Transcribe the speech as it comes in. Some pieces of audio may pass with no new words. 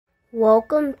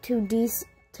Welcome to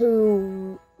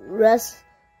LWE.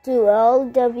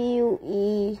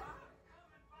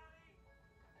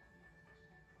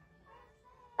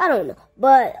 I don't know,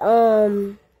 but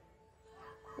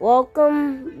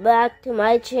welcome back to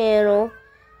my channel,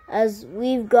 as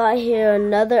we've got here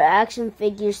another action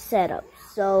figure setup.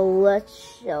 So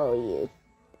let's show you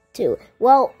two.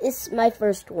 Well, it's my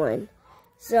first one,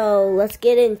 so let's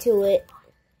get into it.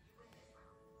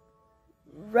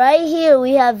 Right here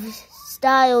we have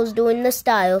Styles doing the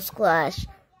Styles Clash.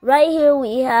 Right here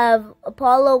we have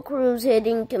Apollo Crews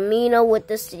hitting Camino with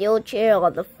the steel chair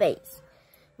on the face.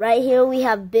 Right here we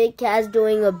have Big Cass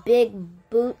doing a big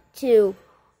boot to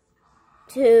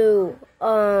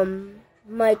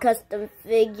my custom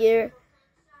figure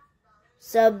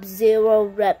Sub-Zero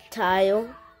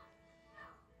Reptile.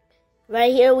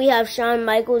 Right here we have Shawn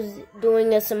Michaels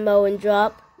doing a Samoan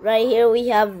drop. Right here we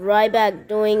have Ryback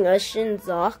doing a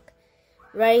Shinzok.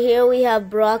 Right here we have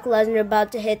Brock Lesnar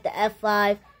about to hit the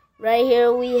F5. Right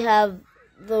here we have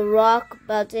The Rock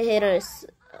about to hit a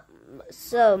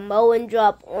Samoan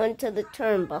drop onto the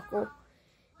turnbuckle.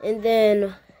 And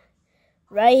then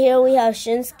right here we have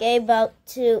Shinsuke about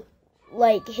to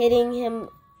hitting him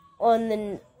on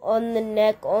the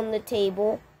neck on the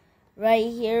table. Right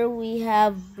here we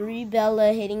have Brie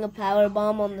Bella hitting a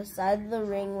powerbomb on the side of the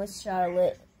ring with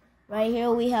Charlotte. Right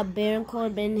here we have Baron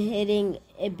Corbin hitting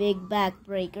a big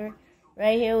backbreaker.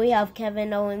 Right here we have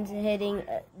Kevin Owens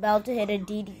about to hit a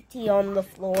DDT on the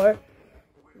floor.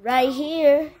 Right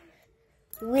here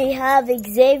we have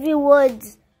Xavier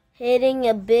Woods hitting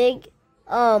a big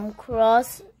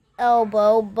cross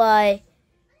elbow by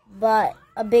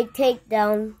a big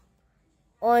takedown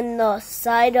on the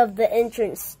side of the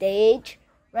entrance stage.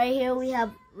 Right here we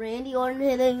have Randy Orton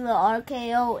hitting the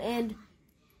RKO and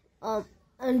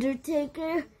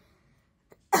Undertaker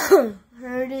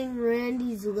hurting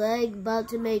Randy's leg, about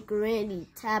to make Randy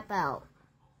tap out.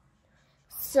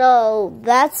 So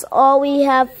that's all we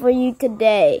have for you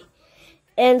today.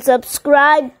 And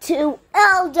subscribe to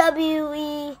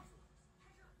LWE.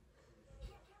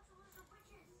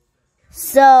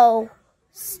 So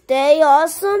stay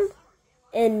awesome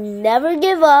and never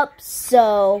give up.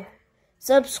 So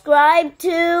subscribe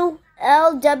to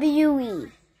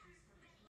LWE.